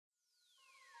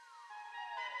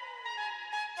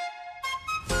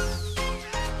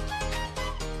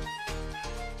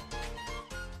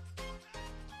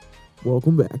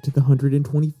Welcome back to the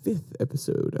 125th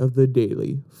episode of the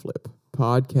Daily Flip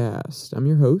podcast. I'm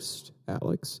your host,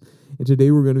 Alex, and today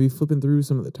we're going to be flipping through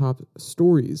some of the top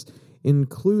stories,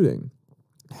 including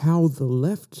how the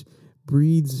left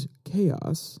breeds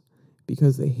chaos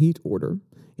because they hate order,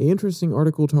 an interesting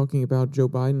article talking about Joe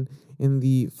Biden and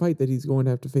the fight that he's going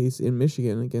to have to face in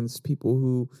Michigan against people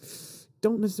who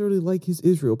don't necessarily like his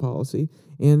Israel policy,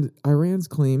 and Iran's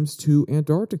claims to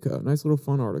Antarctica. Nice little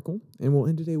fun article. And we'll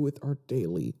end today with our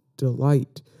Daily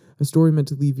Delight, a story meant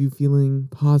to leave you feeling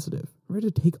positive,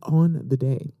 ready to take on the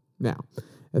day. Now,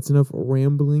 that's enough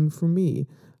rambling from me.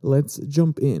 Let's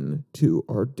jump in to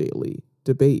our daily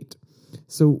debate.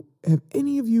 So, have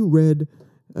any of you read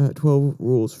 12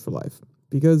 Rules for Life?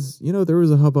 Because, there was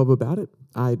a hubbub about it.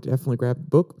 I definitely grabbed the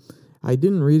book. I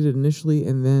didn't read it initially,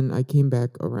 and then I came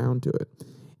back around to it.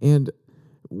 And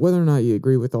whether or not you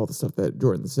agree with all the stuff that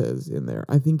Jordan says in there,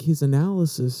 I think his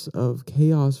analysis of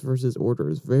chaos versus order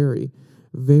is very,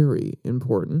 very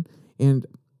important. And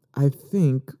I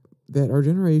think that our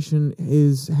generation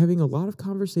is having a lot of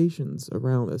conversations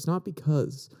around this, not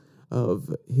because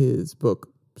of his book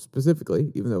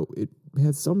specifically, even though it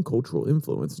has some cultural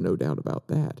influence, no doubt about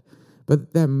that.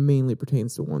 But that mainly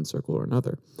pertains to one circle or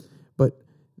another. But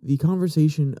the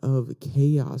conversation of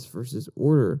chaos versus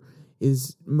order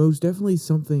is most definitely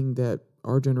something that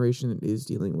our generation is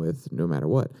dealing with no matter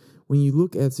what. When you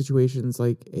look at situations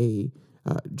like a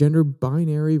gender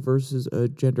binary versus a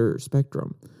gender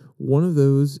spectrum, one of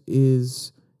those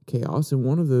is chaos and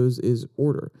one of those is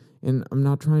order. And I'm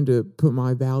not trying to put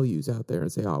my values out there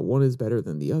and say, one is better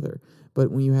than the other.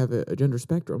 But when you have a gender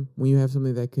spectrum, when you have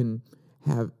something that can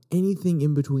have anything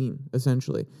in between,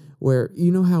 essentially, where,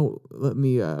 let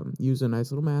me use a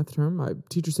nice little math term. My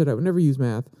teacher said I would never use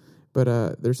math, but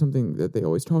there's something that they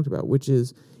always talked about, which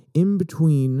is in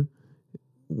between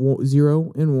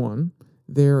 0 and 1,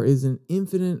 there is an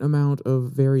infinite amount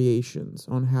of variations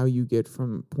on how you get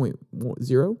from point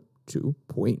 0 to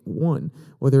point 1,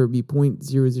 whether it be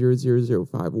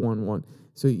 0.00005111.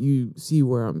 So you see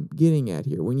where I'm getting at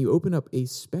here. When you open up a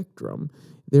spectrum,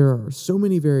 there are so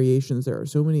many variations, there are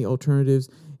so many alternatives,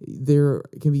 there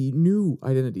can be new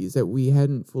identities that we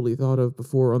hadn't fully thought of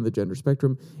before on the gender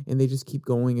spectrum, and they just keep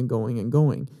going and going and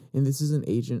going. And this is an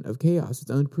agent of chaos.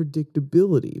 It's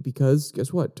unpredictability, because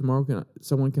guess what? Tomorrow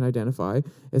someone can identify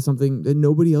as something that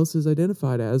nobody else has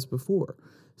identified as before.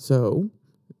 So,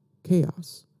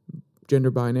 chaos.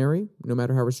 Gender binary, no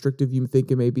matter how restrictive you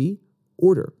think it may be,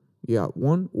 order. You got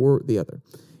one or the other.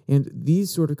 And these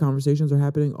sort of conversations are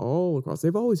happening all across.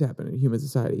 They've always happened in human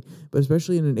society, but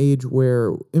especially in an age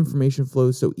where information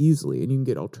flows so easily and you can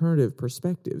get alternative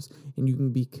perspectives and you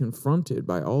can be confronted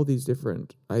by all these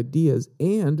different ideas,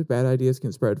 and bad ideas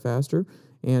can spread faster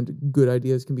and good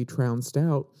ideas can be trounced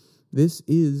out. This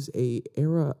is an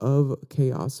era of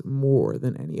chaos more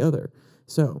than any other.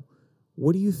 So,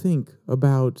 what do you think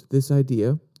about this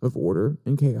idea of order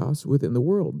and chaos within the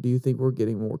world? Do you think we're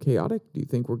getting more chaotic? Do you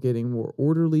think we're getting more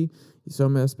orderly?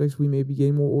 Some aspects we may be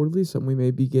getting more orderly, some we may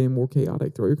be getting more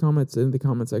chaotic. Throw your comments in the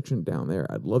comment section down there.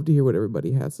 I'd love to hear what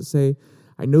everybody has to say.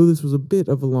 I know this was a bit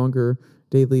of a longer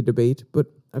daily debate, but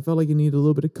I felt like you needed a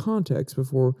little bit of context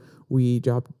before we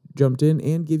jumped in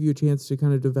and give you a chance to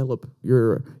kind of develop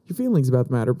your feelings about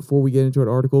the matter before we get into an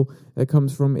article that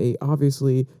comes from a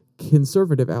obviously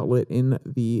conservative outlet in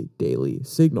the Daily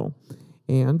Signal.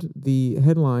 And the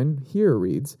headline here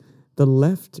reads, "The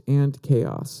Left and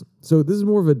Chaos." So this is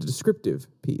more of a descriptive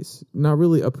piece, not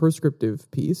really a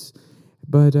prescriptive piece,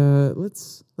 but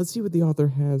let's see what the author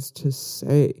has to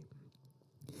say.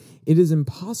 "It is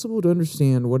impossible to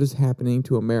understand what is happening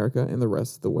to America and the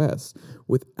rest of the West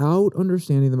without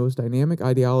understanding the most dynamic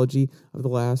ideology of the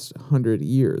last 100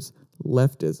 years,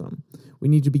 leftism. We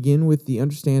need to begin with the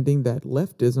understanding that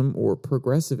leftism or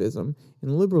progressivism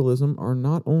and liberalism are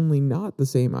not only not the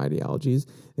same ideologies,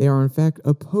 they are in fact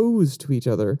opposed to each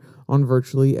other on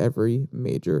virtually every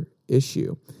major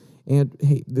issue." And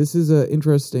hey, this is an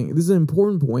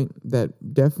important point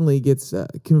that definitely gets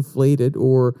conflated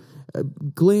or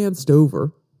glanced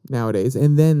over nowadays,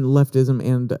 and then leftism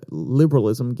and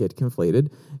liberalism get conflated,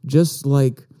 just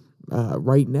like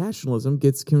right nationalism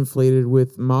gets conflated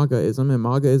with MAGAism, and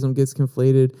MAGAism gets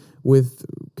conflated with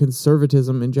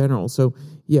conservatism in general. So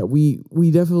yeah, we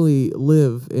definitely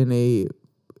live in a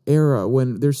era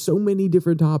when there's so many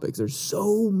different topics, there's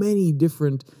so many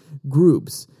different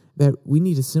groups that we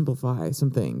need to simplify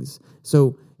some things.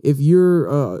 So if you're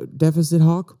a deficit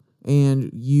hawk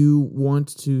and you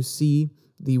want to see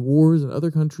the wars in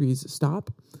other countries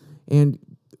stop, and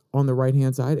on the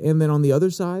right-hand side, and then on the other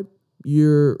side,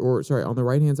 on the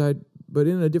right-hand side, But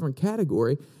in a different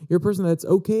category, you're a person that's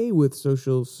okay with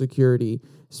Social Security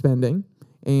spending,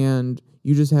 and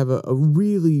you just have a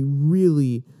really,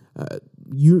 really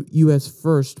U.S.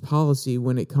 first policy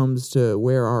when it comes to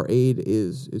where our aid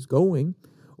is going.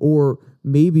 Or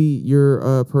maybe you're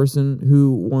a person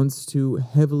who wants to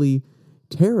heavily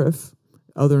tariff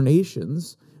other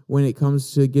nations when it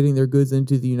comes to getting their goods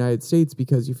into the United States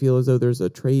because you feel as though there's a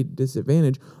trade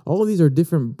disadvantage. All of these are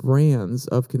different brands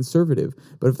of conservative,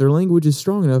 but if their language is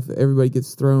strong enough, everybody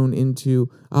gets thrown into,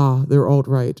 they're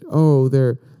alt-right,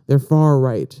 they're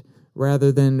far-right,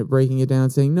 rather than breaking it down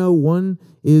and saying, no, one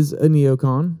is a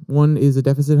neocon, one is a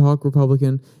deficit hawk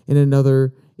Republican, and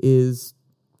another is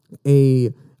a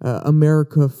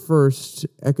America First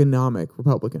economic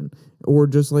Republican. Or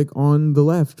just like on the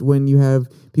left, when you have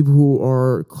people who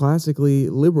are classically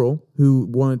liberal, who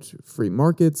want free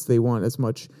markets, they want as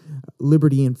much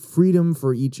liberty and freedom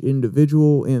for each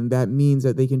individual, and that means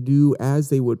that they can do as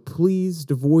they would please,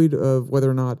 devoid of whether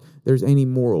or not there's any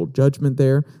moral judgment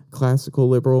there, classical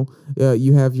liberal.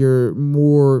 You have your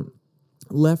more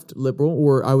left liberal,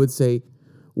 or I would say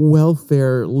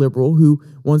welfare liberal, who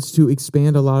wants to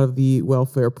expand a lot of the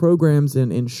welfare programs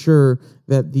and ensure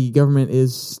that the government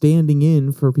is standing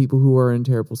in for people who are in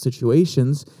terrible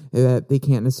situations that they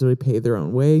can't necessarily pay their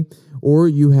own way. Or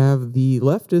you have the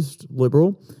leftist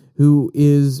liberal, who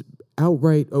is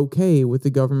outright okay with the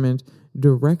government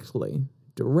directly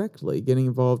getting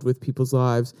involved with people's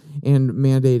lives and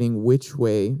mandating which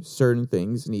way certain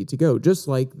things need to go. Just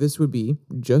like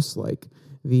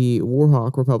the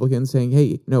Warhawk Republicans saying,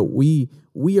 hey, no, we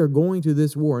are going to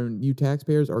this war and you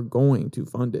taxpayers are going to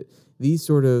fund it. These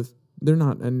sort of, they're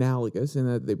not analogous in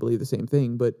that they believe the same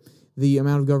thing, but the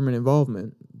amount of government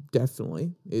involvement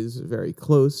definitely is very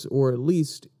close, or at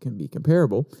least can be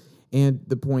comparable. And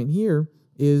the point here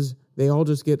is they all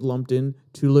just get lumped in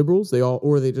to liberals. They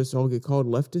just all get called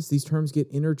leftists. These terms get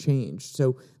interchanged.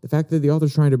 So the fact that the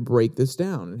author's trying to break this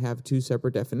down and have two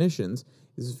separate definitions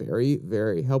is very,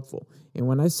 very helpful. And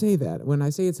when I say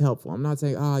it's helpful, I'm not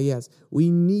saying, yes, we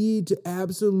need to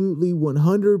absolutely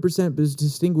 100%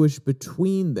 distinguish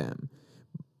between them.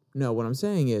 No, what I'm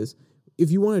saying is,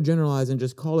 if you want to generalize and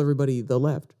just call everybody the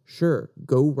left, sure,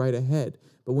 go right ahead.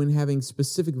 But when having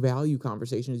specific value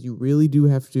conversations, you really do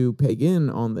have to peg in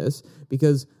on this,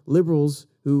 because liberals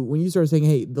who, when you start saying,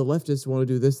 hey, the leftists want to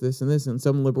do this, this, and this, and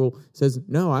some liberal says,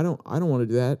 no, I don't want to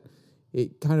do that,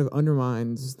 it kind of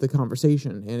undermines the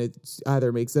conversation, and it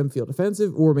either makes them feel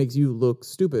defensive or makes you look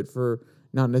stupid for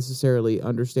not necessarily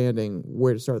understanding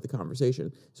where to start the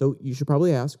conversation. So you should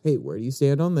probably ask, hey, where do you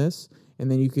stand on this? And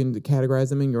then you can categorize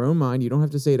them in your own mind. You don't have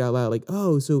to say it out loud like,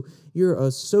 oh, so you're a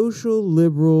social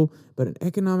liberal, but an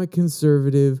economic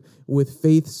conservative with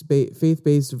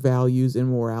faith-based values and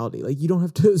morality. Like, you don't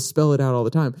have to spell it out all the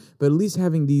time. But at least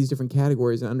having these different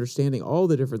categories and understanding all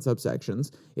the different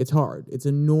subsections, it's hard. It's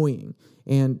annoying.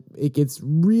 And it gets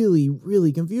really,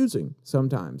 really confusing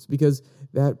sometimes, because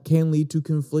that can lead to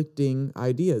conflicting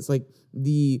ideas. Like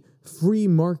the free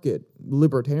market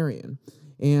libertarian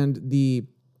and the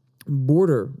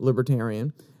border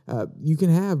libertarian, you can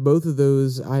have both of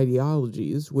those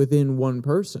ideologies within one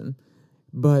person,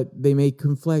 but they may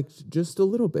conflict just a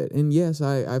little bit. And yes,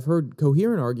 I've heard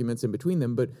coherent arguments in between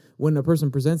them, but when a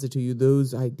person presents it to you,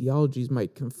 those ideologies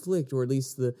might conflict, or at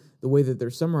least the way that they're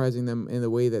summarizing them and the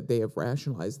way that they have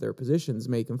rationalized their positions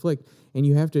may conflict. And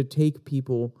you have to take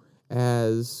people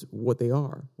as what they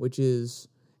are, which is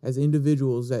as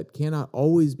individuals that cannot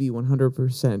always be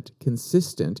 100%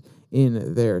 consistent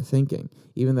in their thinking,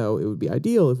 even though it would be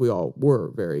ideal if we all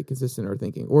were very consistent in our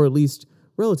thinking, or at least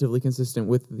relatively consistent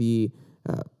with the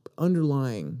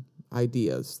underlying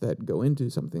ideas that go into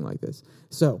something like this.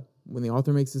 So when the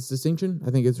author makes this distinction,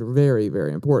 I think it's very,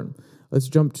 very important. Let's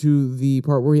jump to the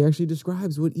part where he actually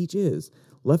describes what each is.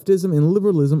 Leftism and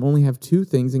liberalism only have two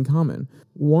things in common.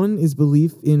 One is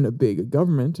belief in a big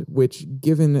government, which,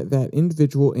 given that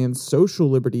individual and social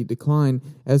liberty decline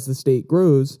as the state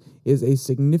grows, is a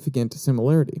significant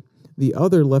similarity. The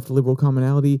other left liberal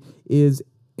commonality is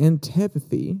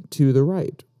antipathy to the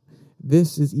right.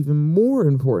 This is even more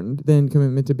important than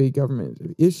commitment to big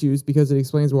government issues, because it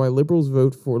explains why liberals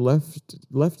vote for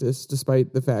leftists,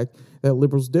 despite the fact that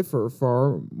liberals differ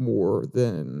far more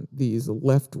than these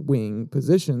left-wing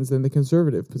positions than the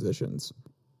conservative positions.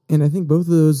 And I think both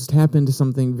of those tap into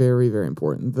something very, very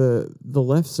important. The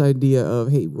left's idea of,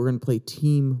 hey, we're going to play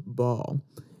team ball.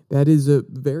 That is a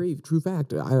very true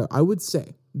fact. I would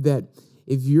say that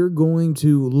if you're going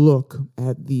to look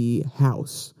at the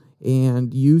House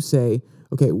and you say,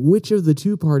 okay, which of the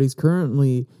two parties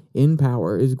currently in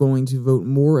power is going to vote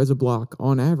more as a bloc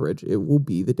on average? It will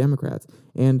be the Democrats.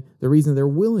 And the reason they're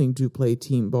willing to play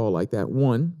team ball like that,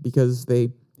 one, because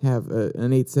they have an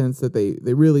innate sense that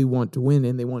they really want to win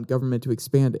and they want government to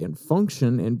expand and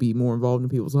function and be more involved in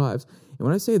people's lives. And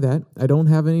when I say that, I don't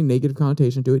have any negative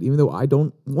connotation to it, even though I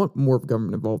don't want more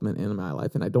government involvement in my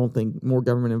life, and I don't think more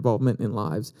government involvement in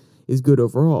lives is good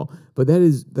overall. But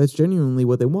that's genuinely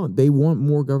what they want. They want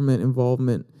more government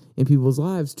involvement in people's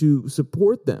lives to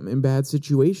support them in bad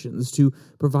situations, to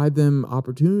provide them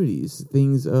opportunities,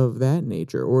 things of that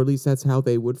nature, or at least that's how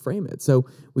they would frame it. So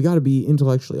we got to be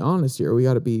intellectually honest here. We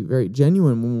got to be very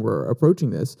genuine when we're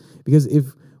approaching this, because if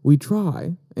we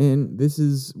try, and this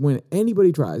is when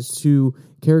anybody tries to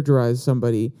characterize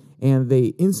somebody and they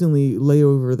instantly lay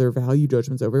over their value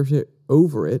judgments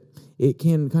over it, it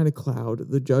can kind of cloud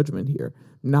the judgment here.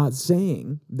 Not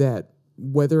saying that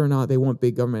whether or not they want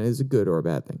big government is a good or a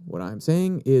bad thing. What I'm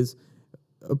saying is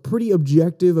a pretty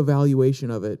objective evaluation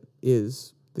of it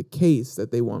is the case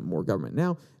that they want more government.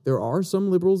 Now, there are some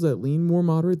liberals that lean more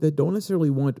moderate that don't necessarily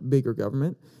want bigger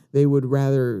government. They would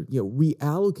rather,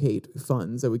 reallocate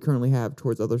funds that we currently have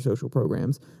towards other social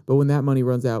programs. But when that money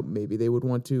runs out, maybe they would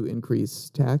want to increase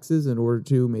taxes in order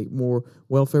to make more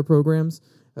welfare programs.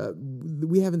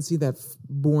 We haven't seen that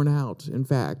borne out, in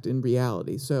fact, in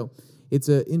reality. So it's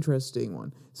an interesting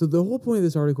one. So the whole point of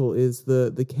this article is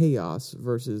the chaos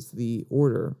versus the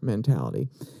order mentality.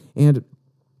 And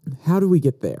how do we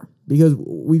get there? Because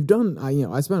we've done,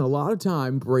 I spent a lot of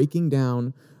time breaking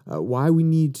down why we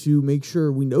need to make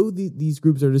sure we know these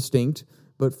groups are distinct,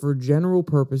 but for general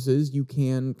purposes, you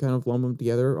can kind of lump them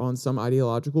together on some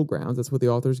ideological grounds. That's what the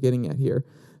author's getting at here.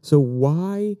 So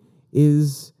why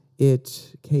is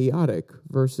it chaotic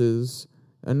versus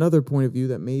another point of view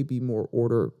that may be more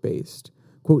order-based?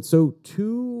 Quote, so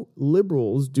two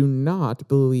liberals do not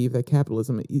believe that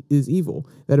capitalism is evil,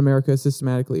 that America is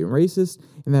systematically racist,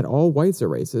 and that all whites are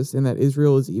racist, and that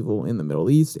Israel is evil in the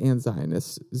Middle East, and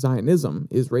Zionism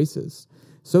is racist.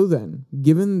 So then,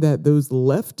 given that those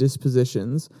leftist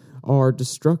positions are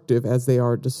destructive as they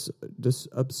are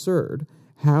absurd,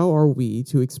 how are we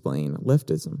to explain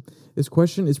leftism? This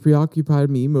question has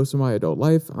preoccupied me most of my adult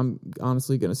life. I'm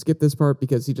honestly going to skip this part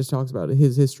because he just talks about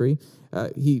his history.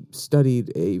 He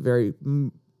studied a very,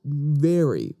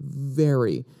 very,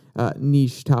 very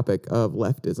niche topic of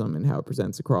leftism and how it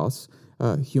presents across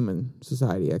human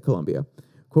society at Columbia.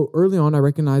 Quote, early on, I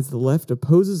recognized the left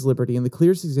opposes liberty, and the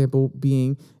clearest example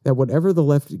being that whenever the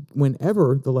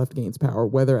left gains power,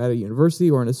 whether at a university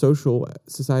or in a social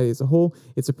society as a whole,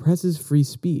 it suppresses free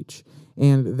speech,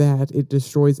 and that it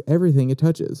destroys everything it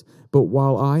touches. But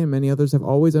while I and many others have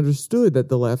always understood that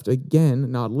the left, again,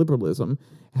 not liberalism,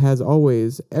 has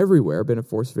always everywhere been a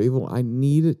force for evil, I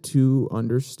need to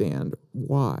understand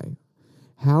why.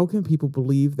 How can people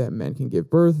believe that men can give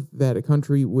birth, that a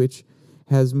country which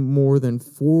has more than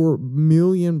 4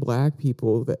 million black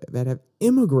people that have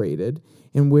immigrated,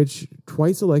 in which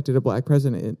twice elected a black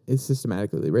president is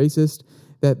systematically racist,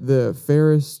 that the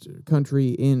fairest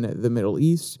country in the Middle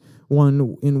East,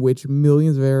 one in which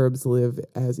millions of Arabs live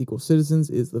as equal citizens,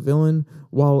 is the villain,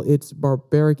 while its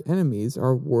barbaric enemies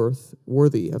are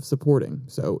worthy of supporting.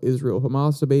 So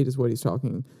Israel-Hamas debate is what he's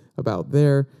talking about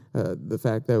there. The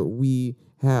fact that we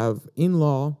have in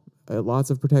law lots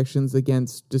of protections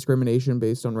against discrimination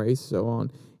based on race, so on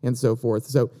and so forth.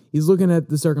 So he's looking at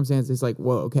the circumstances like,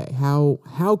 well, okay,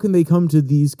 how can they come to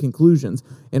these conclusions?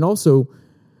 And also,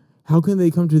 how can they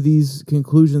come to these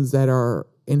conclusions that are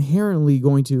inherently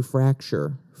going to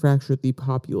fracture the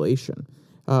population?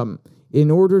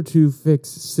 In order to fix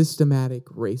systematic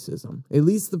racism, at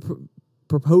least the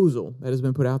proposal that has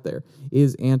been put out there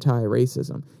is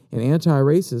anti-racism. And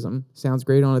anti-racism sounds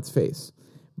great on its face.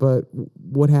 But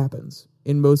what happens?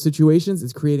 In most situations,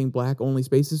 it's creating black-only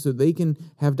spaces so they can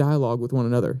have dialogue with one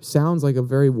another. Sounds like a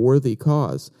very worthy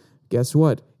cause. Guess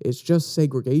what? It's just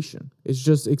segregation. It's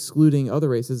just excluding other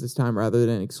races this time rather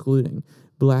than excluding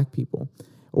black people.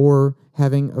 Or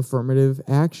having affirmative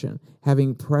action,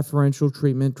 having preferential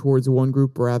treatment towards one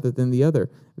group rather than the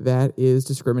other. That is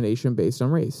discrimination based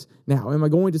on race. Now, am I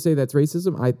going to say that's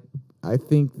racism? I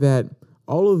think that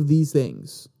all of these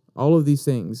things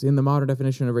in the modern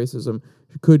definition of racism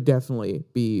could definitely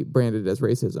be branded as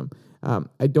racism.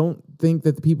 I don't think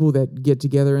that the people that get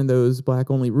together in those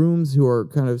black-only rooms who are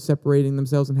kind of separating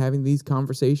themselves and having these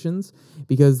conversations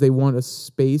because they want a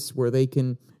space where they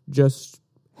can just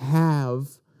have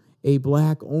a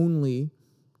black-only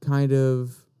kind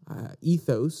of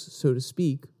ethos, so to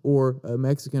speak, or a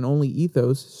Mexican-only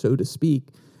ethos, so to speak,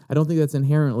 I don't think that's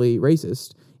inherently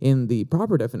racist in the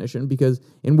proper definition, because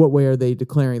in what way are they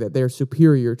declaring that they're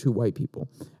superior to white people?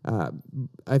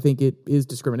 I think it is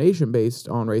discrimination based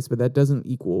on race, but that doesn't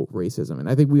equal racism. And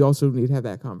I think we also need to have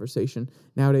that conversation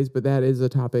nowadays, but that is a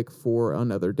topic for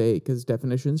another day, because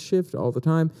definitions shift all the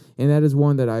time, and that is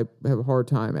one that I have a hard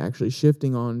time actually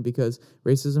shifting on, because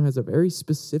racism has a very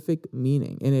specific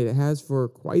meaning, and it has for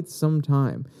quite some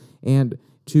time. And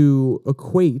to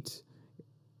equate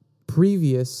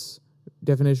previous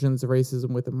definitions of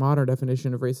racism with a modern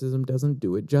definition of racism doesn't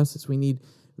do it justice. We need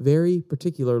very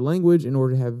particular language in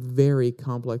order to have very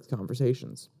complex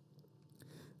conversations.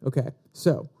 Okay,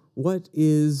 so what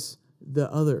is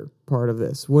the other part of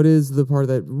this? What is the part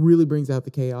that really brings out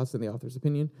the chaos in the author's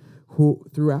opinion?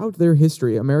 Throughout their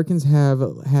history, Americans have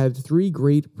had three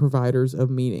great providers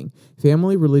of meaning: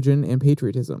 family, religion, and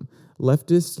patriotism.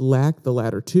 Leftists lack the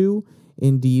latter two.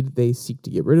 Indeed, they seek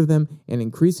to get rid of them, and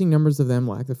increasing numbers of them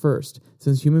lack the first.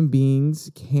 Since human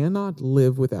beings cannot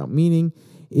live without meaning,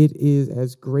 it is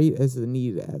as great as the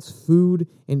need as food,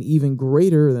 and even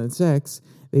greater than sex.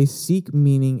 They seek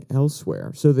meaning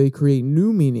elsewhere. So they create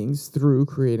new meanings through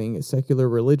creating secular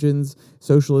religions,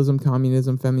 socialism,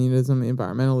 communism, feminism,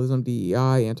 environmentalism,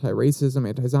 DEI, anti-racism,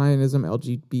 anti-Zionism,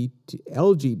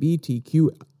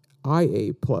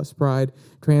 LGBTQIA plus pride,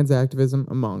 trans activism,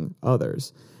 among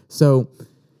others. So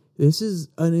this is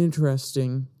an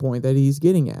interesting point that he's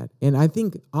getting at. And I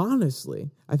think,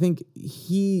 honestly,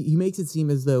 he makes it seem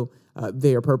as though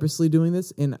they are purposely doing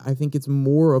this, and I think it's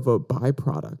more of a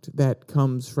byproduct that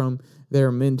comes from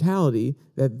their mentality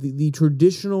that the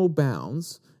traditional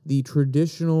bounds, the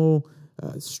traditional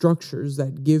structures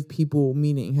that give people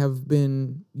meaning have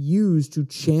been used to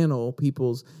channel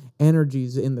people's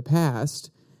energies in the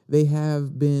past. They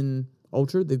have been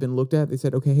altered. They've been looked at. They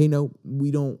said, okay, hey, no,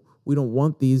 we don't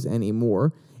want these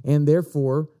anymore. And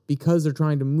therefore, because they're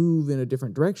trying to move in a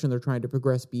different direction, they're trying to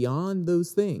progress beyond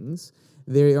those things,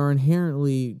 they are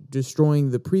inherently destroying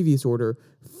the previous order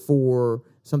for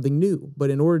something new. But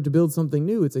in order to build something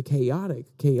new, it's a chaotic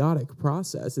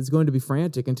process. It's going to be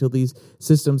frantic until these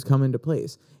systems come into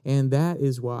place. And that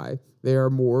is why they are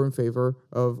more in favor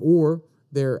of, or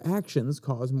their actions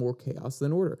cause more chaos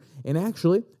than order. And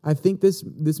actually, I think this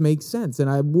makes sense, and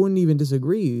I wouldn't even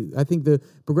disagree. I think the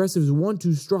progressives want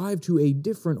to strive to a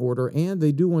different order, and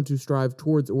they do want to strive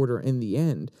towards order in the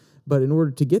end. But in order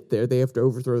to get there, they have to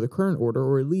overthrow the current order,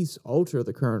 or at least alter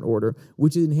the current order,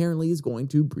 which inherently is going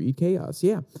to breed chaos.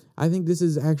 Yeah, I think this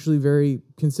is actually very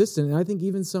consistent, and I think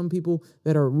even some people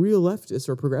that are real leftists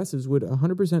or progressives would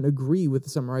 100% agree with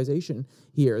the summarization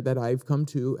here that I've come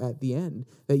to at the end.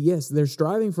 That yes, they're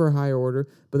striving for a higher order,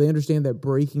 but they understand that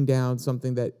breaking down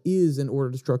something that is an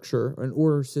order structure, an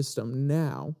order system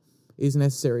now, is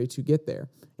necessary to get there.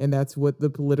 And that's what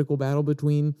the political battle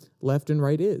between left and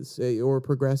right is, or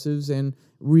progressives and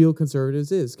real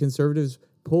conservatives is. Conservatives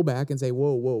pull back and say,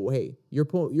 whoa, hey, you're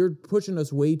pushing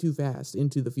us way too fast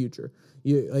into the future.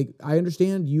 I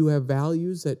understand you have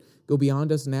values that go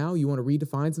beyond us now. You want to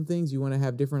redefine some things. You want to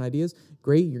have different ideas.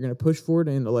 Great, you're going to push for it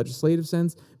in a legislative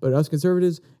sense. But us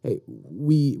conservatives, hey,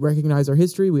 we recognize our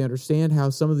history. We understand how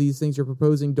some of these things you're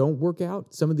proposing don't work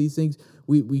out. Some of these things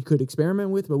we could experiment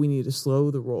with, but we need to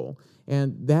slow the roll.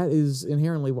 And that is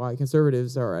inherently why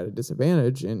conservatives are at a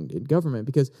disadvantage in government,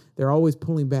 because they're always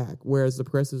pulling back, whereas the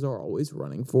progressives are always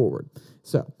running forward.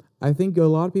 So I think a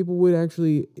lot of people would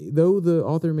actually, though the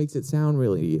author makes it sound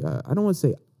really, I don't want to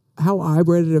say, how I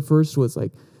read it at first was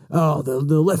like, oh, the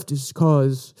leftists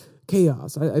cause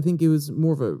chaos. I think it was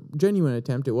more of a genuine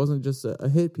attempt. It wasn't just a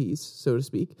hit piece, so to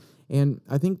speak. And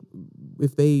I think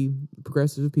if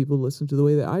progressive people listen to the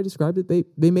way that I described it, they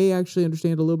may actually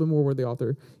understand a little bit more where the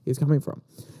author is coming from.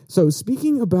 So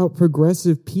speaking about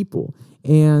progressive people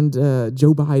and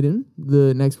Joe Biden,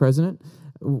 the next president,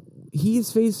 he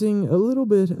is facing a little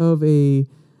bit of a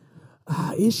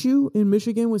issue in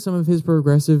Michigan with some of his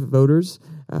progressive voters.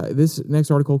 This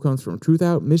next article comes from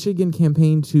Truthout. Michigan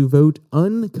campaign to vote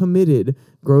uncommitted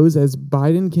grows as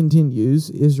Biden continues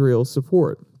Israel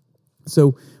support.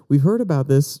 So we've heard about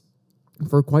this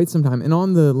for quite some time. And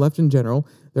on the left in general,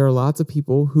 there are lots of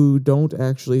people who don't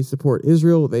actually support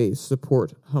Israel. They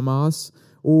support Hamas,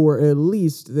 or at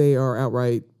least they are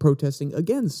outright protesting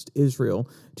against Israel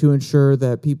to ensure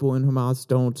that people in Hamas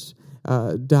don't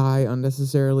die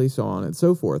unnecessarily, so on and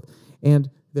so forth. And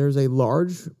there's a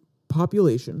large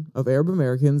population of Arab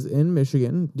Americans in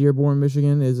Michigan. Dearborn,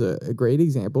 Michigan is a great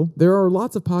example. There are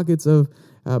lots of pockets of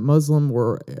Muslim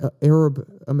or Arab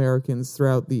Americans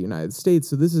throughout the United States,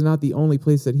 so this is not the only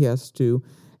place that he has to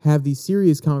have these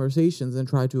serious conversations and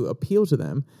try to appeal to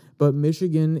them. But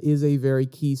Michigan is a very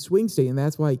key swing state, and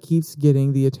that's why it keeps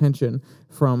getting the attention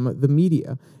from the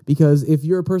media. Because if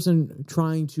you're a person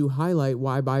trying to highlight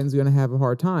why Biden's going to have a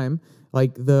hard time,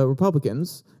 like the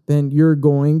Republicans, then you're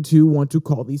going to want to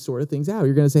call these sort of things out.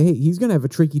 You're going to say, hey, he's going to have a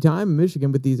tricky time in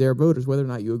Michigan with these Arab voters, whether or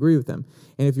not you agree with them.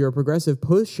 And if you're a progressive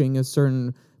pushing a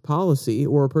certain policy,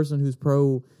 or a person who's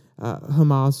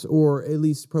pro-Hamas, or at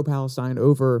least pro-Palestine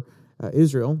over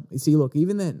Israel, you see, look,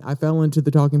 even then, I fell into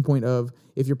the talking point of,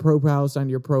 if you're pro-Palestine,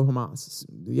 you're pro-Hamas.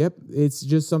 Yep, it's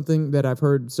just something that I've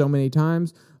heard so many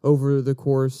times over the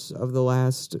course of the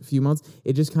last few months.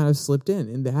 It just kind of slipped in,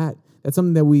 and that's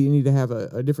something that we need to have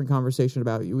a different conversation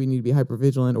about. We need to be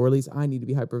hypervigilant, or at least I need to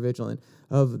be hypervigilant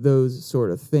of those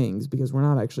sort of things, because we're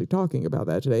not actually talking about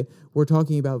that today. We're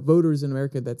talking about voters in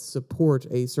America that support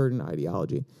a certain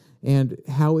ideology and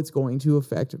how it's going to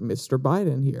affect Mr.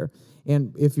 Biden here.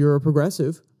 And if you're a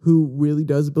progressive who really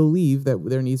does believe that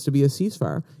there needs to be a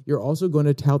ceasefire, you're also going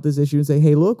to tout this issue and say,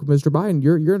 hey, look, Mr. Biden,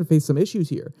 you're going to face some issues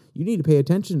here. You need to pay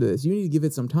attention to this. You need to give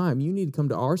it some time. You need to come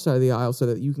to our side of the aisle so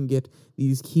that you can get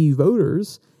these key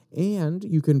voters, and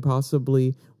you can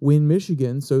possibly win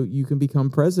Michigan so you can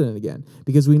become president again.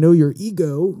 Because we know your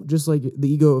ego, just like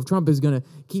the ego of Trump, is going to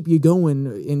keep you going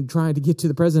in trying to get to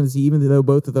the presidency, even though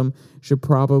both of them should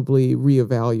probably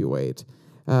reevaluate.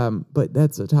 But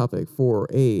that's a topic for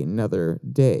another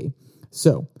day.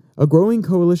 So, a growing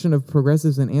coalition of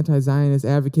progressives and anti-Zionist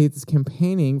advocates is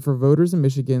campaigning for voters in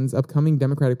Michigan's upcoming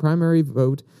Democratic primary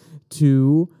vote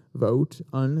to vote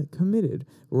uncommitted,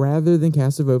 rather than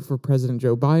cast a vote for President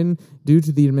Joe Biden, due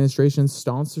to the administration's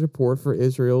staunch support for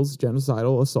Israel's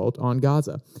genocidal assault on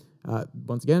Gaza.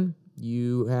 Once again,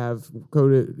 you have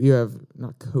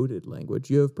not coded language,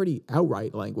 you have pretty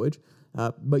outright language,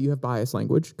 but you have biased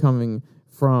language coming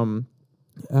from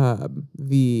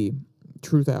the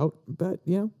Truth Out. But,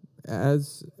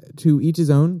 as to each his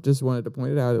own, just wanted to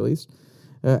point it out at least.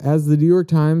 As the New York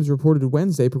Times reported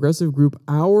Wednesday, progressive group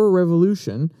Our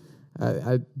Revolution,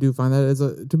 I do find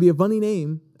that to be a funny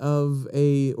name of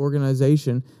a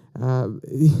organization.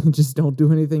 Just don't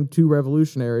do anything too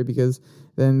revolutionary, because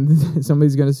then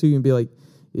somebody's going to sue you and be like,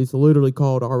 it's literally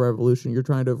called Our Revolution. You're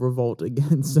trying to revolt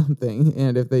against something,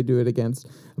 and if they do it against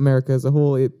America as a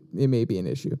whole, it may be an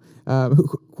issue.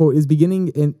 Quote, is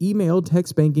beginning an email,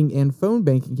 text banking, and phone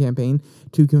banking campaign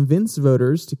to convince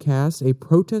voters to cast a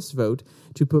protest vote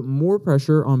to put more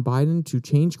pressure on Biden to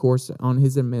change course on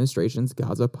his administration's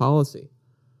Gaza policy.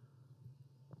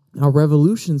 Our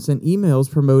Revolution sent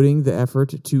emails promoting the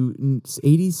effort to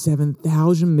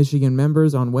 87,000 Michigan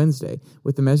members on Wednesday,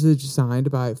 with the message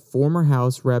signed by former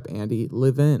House Rep. Andy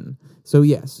Levin. So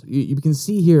yes, you can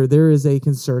see here there is a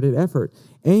concerted effort,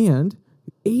 and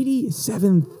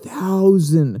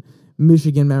 87,000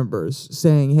 Michigan members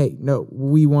saying, hey, no,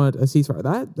 we want a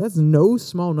ceasefire. That's no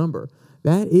small number.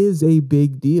 That is a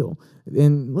big deal.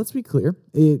 And let's be clear,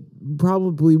 it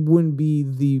probably wouldn't be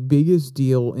the biggest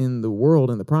deal in the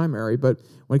world in the primary, but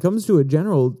when it comes to a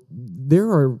general, there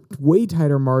are way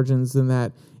tighter margins than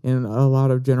that in a lot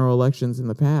of general elections in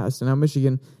the past. And now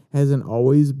Michigan hasn't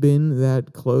always been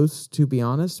that close, to be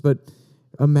honest, but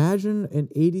imagine an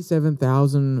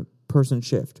 87,000 person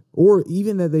shift, or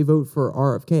even that they vote for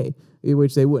RFK,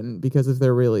 which they wouldn't, because if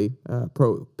they're really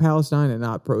pro-Palestine and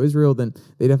not pro-Israel, then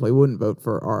they definitely wouldn't vote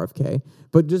for RFK.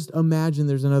 But just imagine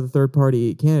there's another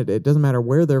third-party candidate. It doesn't matter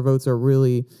where their votes are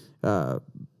really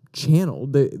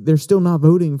channeled. They're still not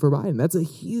voting for Biden. That's a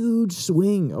huge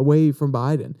swing away from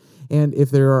Biden. And if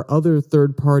there are other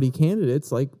third-party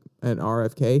candidates, like an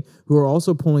RFK, who are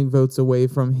also pulling votes away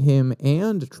from him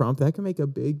and Trump, that can make a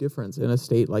big difference in a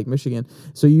state like Michigan.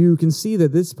 So you can see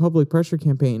that this public pressure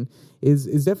campaign is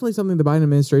definitely something the Biden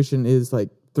administration is like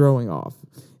throwing off.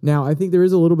 Now, I think there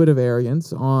is a little bit of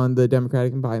arrogance on the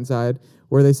Democratic and Biden side,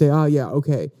 where they say, oh, yeah,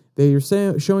 okay, they're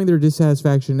showing their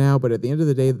dissatisfaction now, but at the end of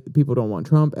the day, people don't want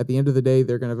Trump. At the end of the day,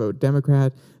 they're going to vote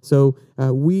Democrat. So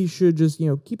we should just,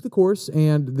 keep the course,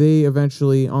 and they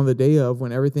eventually, on the day of,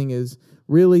 when everything is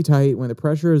really tight, when the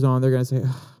pressure is on, they're going to say,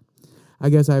 I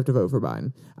guess I have to vote for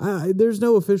Biden. There's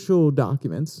no official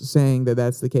documents saying that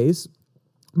that's the case,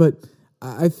 but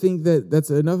I think that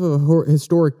that's enough of a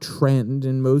historic trend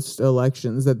in most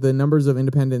elections that the numbers of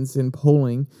independents in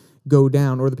polling go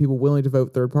down, or the people willing to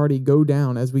vote third party go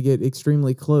down as we get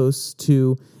extremely close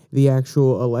to the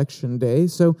actual election day.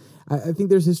 So I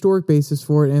think there's historic basis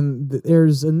for it, and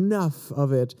there's enough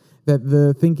of it that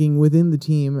the thinking within the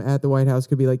team at the White House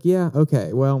could be like, yeah,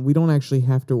 okay, well, we don't actually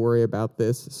have to worry about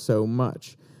this so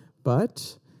much.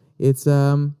 But it's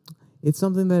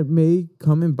something that may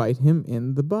come and bite him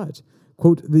in the butt.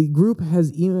 Quote, the group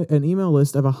has an email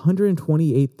list of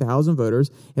 128,000 voters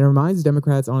and reminds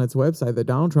Democrats on its website that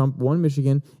Donald Trump won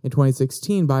Michigan in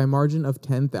 2016 by a margin of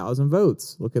 10,000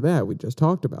 votes. Look at that. We just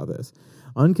talked about this.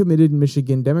 Uncommitted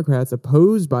Michigan Democrats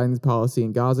opposed Biden's policy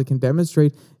in Gaza can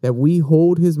demonstrate that we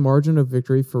hold his margin of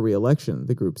victory for re-election,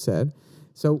 the group said.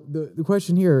 So the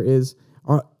question here is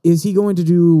he going to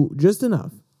do just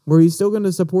enough where he's still going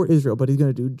to support Israel, but he's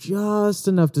going to do just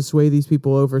enough to sway these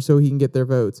people over so he can get their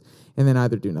votes and then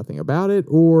either do nothing about it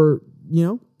or,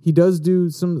 he does do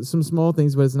some small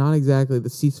things, but it's not exactly the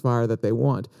ceasefire that they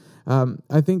want.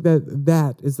 I think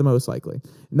that is the most likely.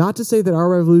 Not to say that our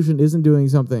revolution isn't doing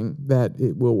something that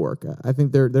it will work. I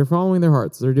think they're following their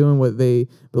hearts. They're doing what they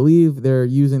believe. They're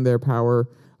using their power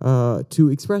to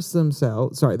express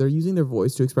themselves. Sorry, they're using their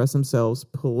voice to express themselves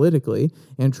politically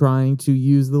and trying to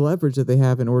use the leverage that they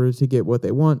have in order to get what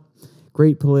they want.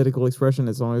 Great political expression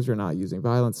as long as you're not using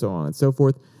violence, so on and so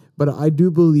forth. But I do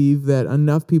believe that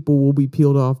enough people will be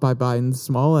peeled off by Biden's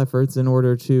small efforts in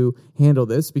order to handle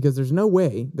this, because there's no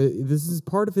way that this is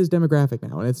part of his demographic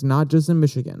now, and it's not just in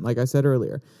Michigan, like I said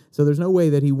earlier. So there's no way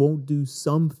that he won't do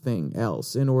something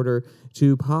else in order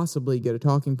to possibly get a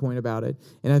talking point about it.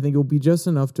 And I think it'll be just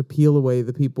enough to peel away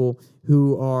the people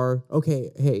who are, okay,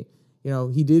 hey,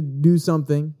 he did do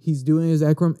something. He's doing his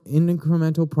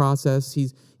incremental process.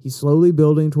 He's slowly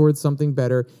building towards something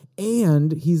better,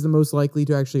 and he's the most likely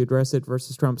to actually address it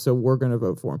versus Trump, so we're going to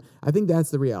vote for him. I think that's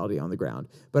the reality on the ground.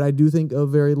 But I do think a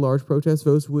very large protest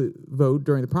vote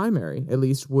during the primary, at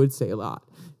least, would say a lot.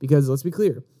 Because let's be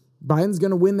clear, Biden's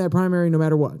going to win that primary no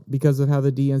matter what because of how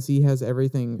the DNC has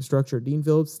everything structured. Dean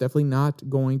Phillips definitely not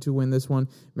going to win this one.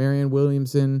 Marianne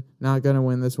Williamson not going to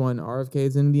win this one. RFK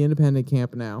is in the independent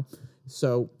camp now.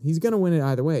 So he's going to win it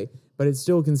either way, but it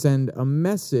still can send a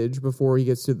message before he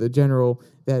gets to the general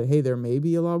that, hey, there may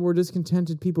be a lot more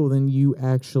discontented people than you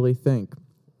actually think.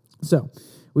 So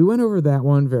we went over that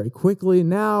one very quickly.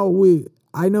 Now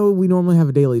I know we normally have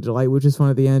a daily delight, which is fun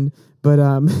at the end, but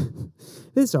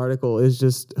this article is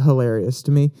just hilarious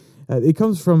to me. It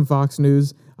comes from Fox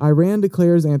News. Iran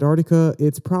declares Antarctica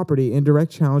its property in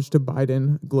direct challenge to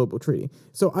Biden global treaty.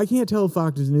 So I can't tell if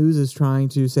Fox News is trying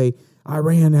to say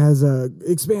Iran has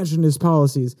expansionist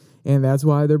policies, and that's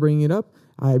why they're bringing it up.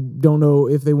 I don't know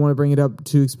if they want to bring it up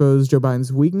to expose Joe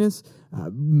Biden's weakness.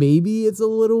 Maybe it's a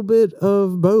little bit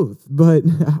of both. But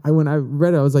when I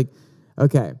read it, I was like,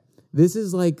 okay, this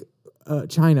is like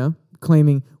China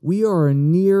claiming we are a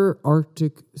near North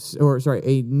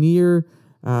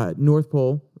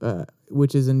Pole,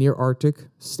 which is a near Arctic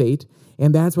state,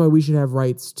 and that's why we should have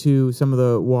rights to some of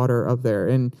the water up there.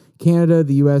 And Canada,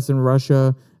 the U.S., and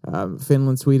Russia,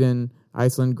 Finland, Sweden,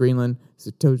 Iceland, Greenland,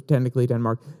 so technically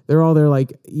Denmark, they're all there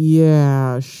like,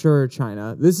 yeah, sure,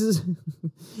 China. This is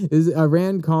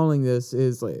Iran calling this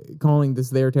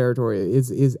their territory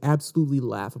is absolutely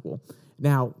laughable.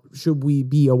 Now, should we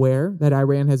be aware that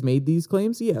Iran has made these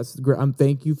claims? Yes.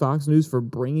 Thank you, Fox News, for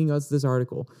bringing us this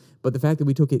article. But the fact that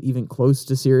we took it even close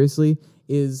to seriously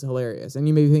is hilarious. And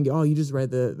you may be thinking, oh, you just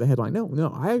read the headline.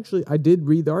 No, I did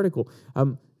read the article.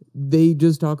 They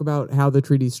just talk about how the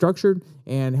treaty is structured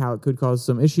and how it could cause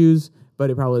some issues, but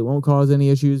it probably won't cause any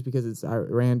issues because it's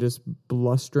Iran just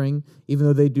blustering, even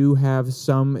though they do have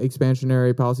some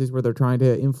expansionary policies where they're trying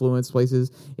to influence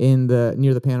places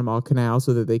near the Panama Canal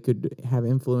so that they could have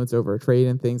influence over trade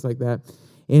and things like that.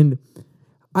 And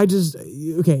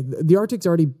the Arctic's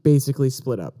already basically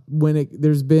split up.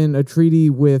 There's been a treaty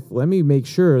with, let me make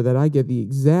sure that I get the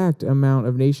exact amount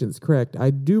of nations correct. I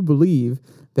do believe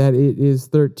that it is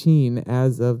 13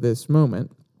 as of this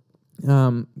moment.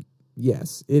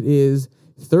 Yes, it is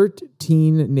 12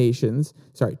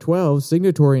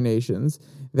 signatory nations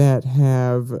that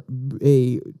have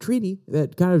a treaty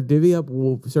that kind of divvy up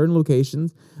certain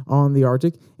locations on the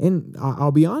Arctic. And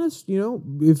I'll be honest,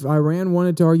 if Iran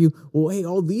wanted to argue, well, hey,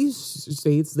 all these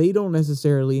states, they don't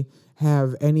necessarily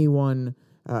have any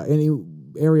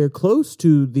area close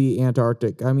to the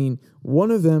Antarctic. I mean, one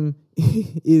of them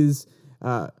is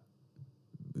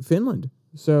Finland.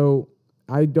 So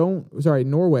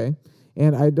Norway.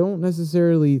 And I don't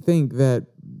necessarily think that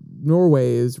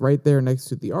Norway is right there next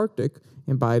to the Arctic.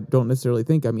 And by don't necessarily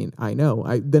think, I mean, I know.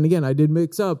 Then again, I did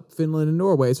mix up Finland and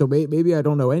Norway, so maybe I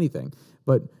don't know anything.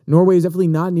 But Norway is definitely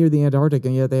not near the Antarctic,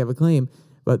 and yet they have a claim.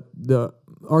 But the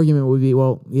argument would be,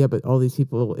 well, yeah, but all these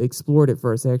people explored it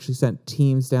first. They actually sent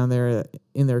teams down there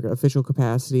in their official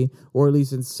capacity, or at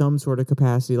least in some sort of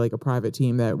capacity, like a private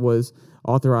team that was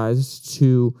authorized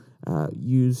to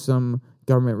use some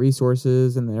government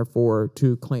resources and therefore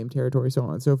to claim territory, so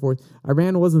on and so forth.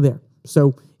 Iran wasn't there.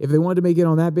 So if they wanted to make it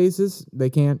on that basis,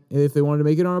 they can't. If they wanted to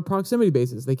make it on a proximity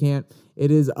basis, they can't. It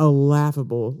is a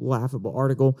laughable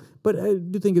article, but I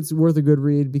do think it's worth a good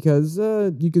read because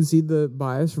you can see the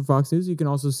bias from Fox News. You can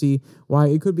also see why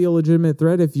it could be a legitimate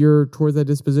threat if you're towards that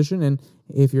disposition, and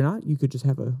if you're not, you could just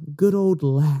have a good old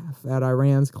laugh at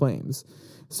Iran's claims.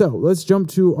 So let's jump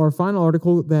to our final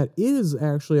article that is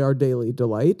actually our daily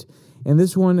delight, and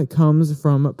this one comes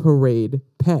from Parade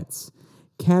Pets.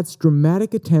 Cat's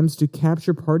dramatic attempts to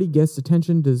capture party guests'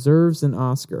 attention deserves an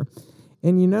Oscar.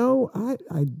 And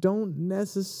I don't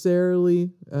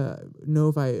necessarily know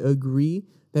if I agree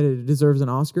that it deserves an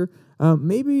Oscar.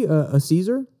 Maybe a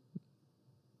Caesar.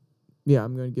 Yeah,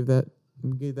 I'm going to give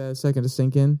that a second to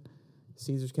sink in.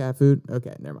 Caesar's cat food.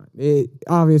 Okay, never mind. It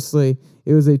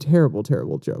was a terrible,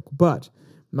 terrible joke. But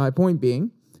my point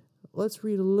being, let's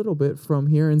read a little bit from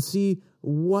here and see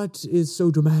what is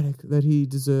so dramatic that he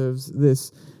deserves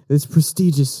this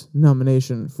prestigious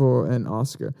nomination for an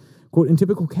Oscar. Quote, in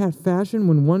typical cat fashion,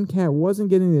 when one cat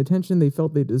wasn't getting the attention they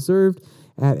felt they deserved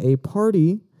at a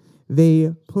party,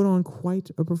 they put on quite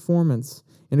a performance.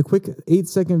 In a quick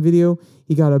 8-second video,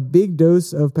 he got a big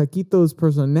dose of Paquito's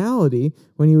personality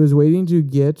when he was waiting to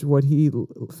get what he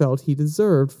felt he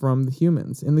deserved from the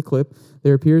humans. In the clip,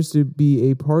 there appears to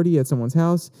be a party at someone's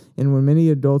house, and when many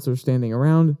adults are standing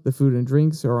around, the food and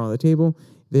drinks are on the table,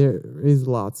 there is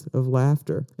lots of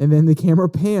laughter. And then the camera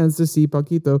pans to see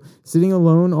Paquito sitting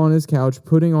alone on his couch,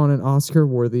 putting on an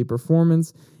Oscar-worthy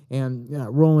performance, and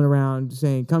rolling around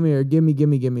saying, come here, give me,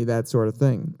 that sort of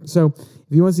thing. So if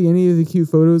you want to see any of the cute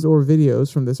photos or videos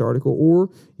from this article, or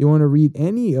you want to read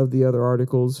any of the other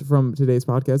articles from today's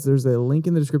podcast, there's a link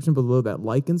in the description below that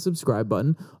like and subscribe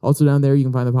button. Also down there, you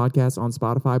can find the podcast on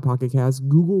Spotify, Pocket Cast,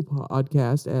 Google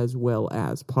Podcast, as well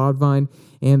as Podvine,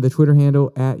 and the Twitter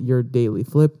handle at Your Daily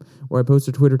Flip, where I post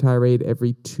a Twitter tirade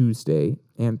every Tuesday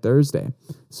and Thursday.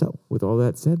 So with all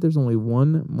that said, there's only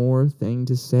one more thing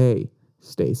to say.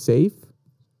 Stay safe,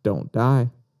 don't die.